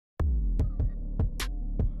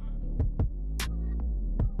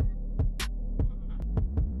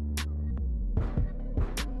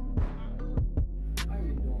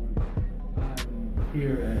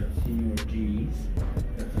here at Senor G's.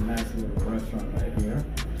 That's a nice little restaurant right here.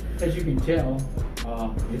 As you can tell,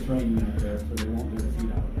 it's raining out there, so they won't let us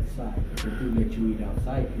eat outside. But they do let you eat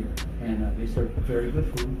outside here. And they serve very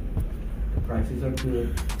good food. The prices are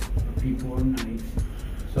good. The people are nice.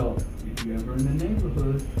 So if you're ever in the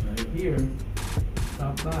neighborhood right here,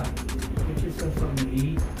 stop by. Get yourself something to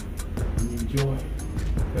eat and enjoy,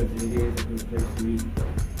 because it is a good place to eat.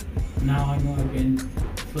 Now I know I've been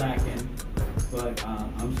slacking, but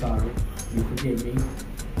I'm sorry. You forgive me.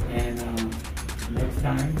 And next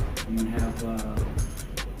time I'm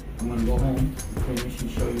gonna go home and finish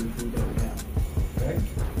and show you the food that we have. Okay?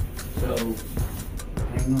 So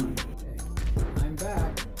hang on. Okay. I'm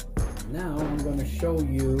back. Now I'm gonna show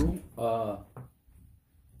you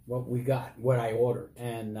what we got, what I ordered,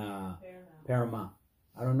 and Paramount.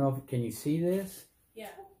 I don't know if can you see this? Yeah.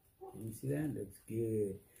 Can you see that? Looks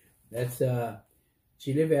good. That's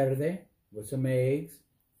chile verde with some eggs,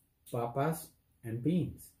 papas, and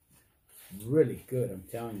beans. Really good, I'm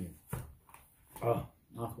telling you. Oh,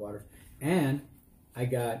 mouth waters. And I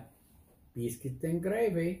got biscuits and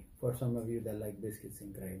gravy for some of you that like biscuits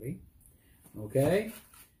and gravy. Okay?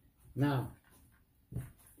 Now,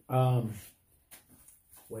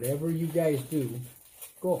 whatever you guys do,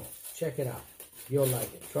 go check it out. You'll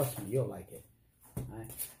like it. Trust me, you'll like it.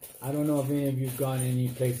 I don't know if any of you've gone any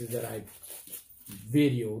places that I've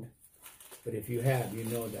videoed, but if you have, you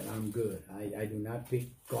know that I'm good. I do not pick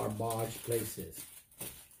garbage places.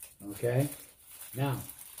 Okay? Now,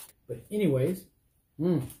 but anyways,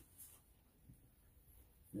 let's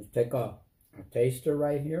take a taster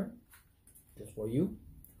right here, just for you.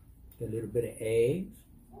 Get a little bit of eggs.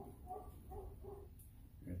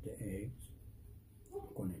 There's the eggs.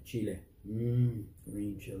 Con el chile. Green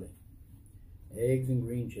chili. Eggs and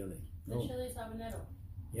green chili. The chili is habanero.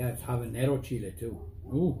 Yeah, it's habanero chili too.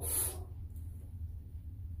 Ooh.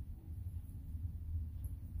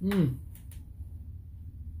 Very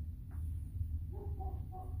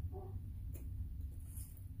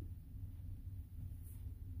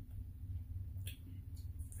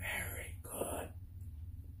good.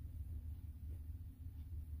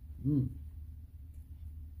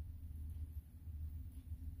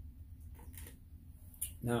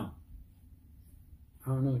 Now, I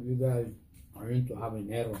don't know if you guys are into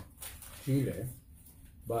habanero chile,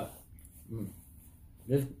 but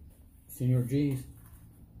this Senor G's,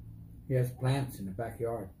 he has plants in the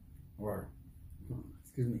backyard, or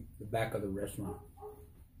excuse me, the back of the restaurant,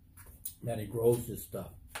 that he grows this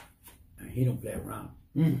stuff, and he don't play around.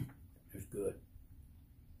 It's good.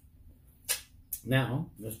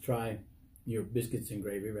 Now, let's try your biscuits and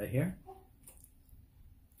gravy right here.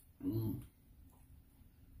 Oh,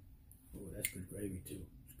 that's good gravy too.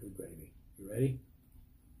 It's good gravy. You ready?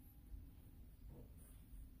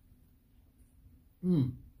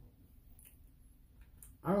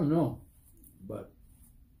 I don't know, but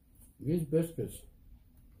these biscuits,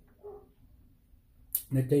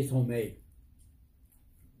 they taste homemade.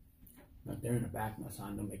 Like they're in the back of my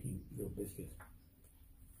son making little biscuits.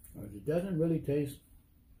 It doesn't really taste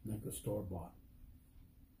like the store-bought.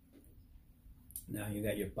 Now you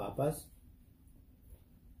got your papas.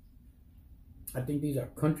 I think these are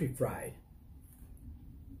country fried.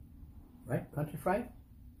 Right? Country fried?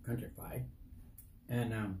 Country fried.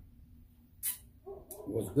 And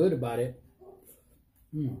what's good about it,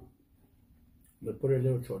 they put a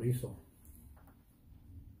little chorizo,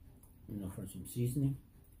 you know, for some seasoning.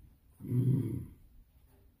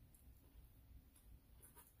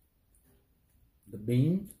 The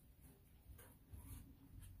beans,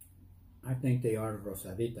 I think they are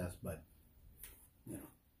rosaditas, but you know,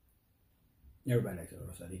 everybody likes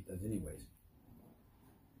rosaditas anyways.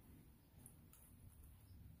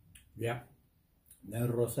 Yeah, they're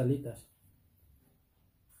rosaditas.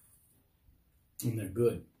 And they're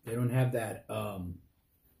good. They don't have that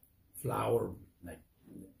flour, like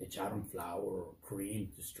echaron flour or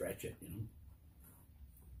cream to stretch it, you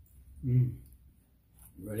know.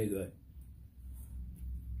 Really good.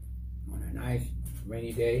 On a nice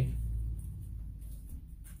rainy day,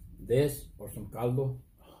 this or some caldo,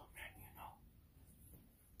 oh man, you know,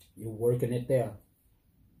 you're working it there.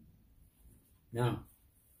 Now,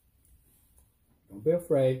 don't be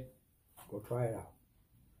afraid. Go try it out.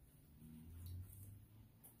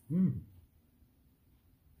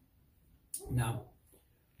 Now,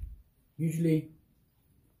 usually,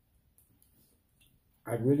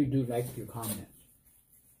 I really do like your comments.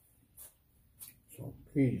 So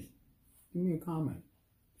please, give me a comment.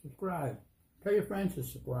 Subscribe. Tell your friends to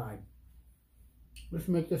subscribe. Let's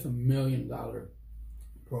make this $1 million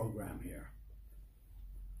program here.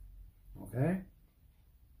 Okay?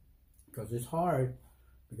 Because it's hard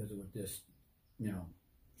because with this, you know,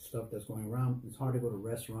 stuff that's going around, it's hard to go to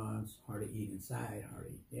restaurants, hard to eat inside, hard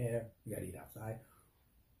to eat there. You gotta eat outside.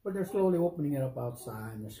 But they're slowly opening it up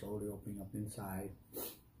outside, and they're slowly opening up inside.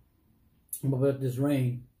 But with this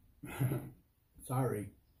rain, sorry,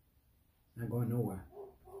 not going nowhere.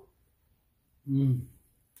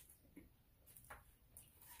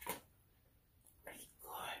 That's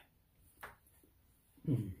good.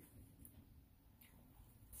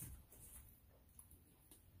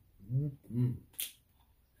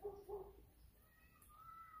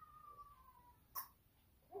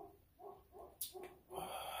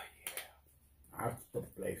 Oh yeah, that's the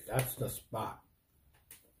place. That's the spot.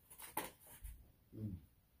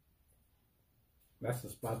 That's the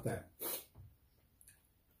spot that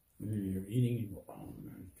you're eating and you go, oh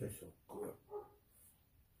man, it tastes so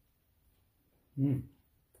good.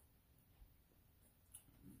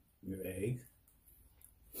 Your eggs.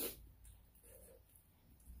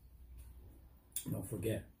 Don't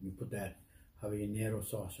forget, you put that habanero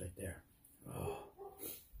sauce right there. Oh,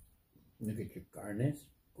 look at your carnes.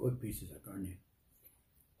 Good pieces of carne.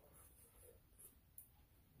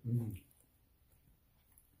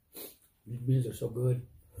 These beans are so good.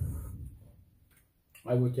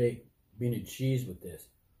 I would take bean and cheese with this.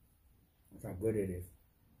 That's how good it is.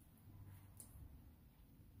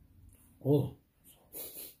 Oh.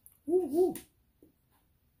 Woo, woo.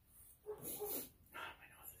 My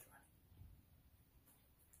nose is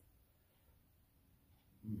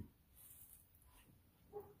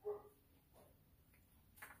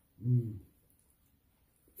running.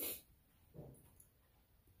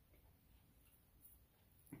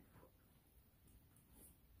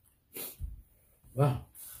 Wow.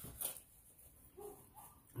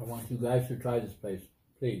 I want you guys to try this place,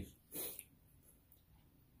 please.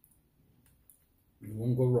 You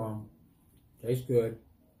won't go wrong. Tastes good.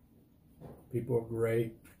 People are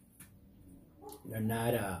great. They're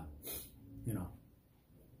not, you know,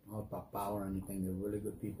 all about power or anything. They're really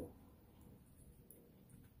good people.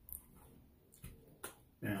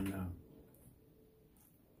 And,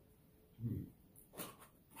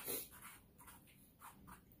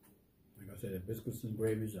 like I said, the biscuits and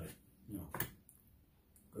gravies are, you know,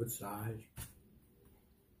 good size.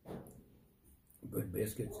 Good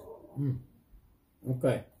biscuits.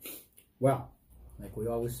 Okay. Well, like we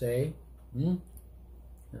always say, I'll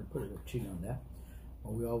put a little chili on that.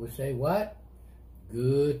 But we always say, what?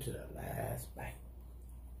 Good to the last bite.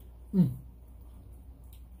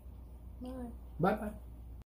 Bye. Bye-bye.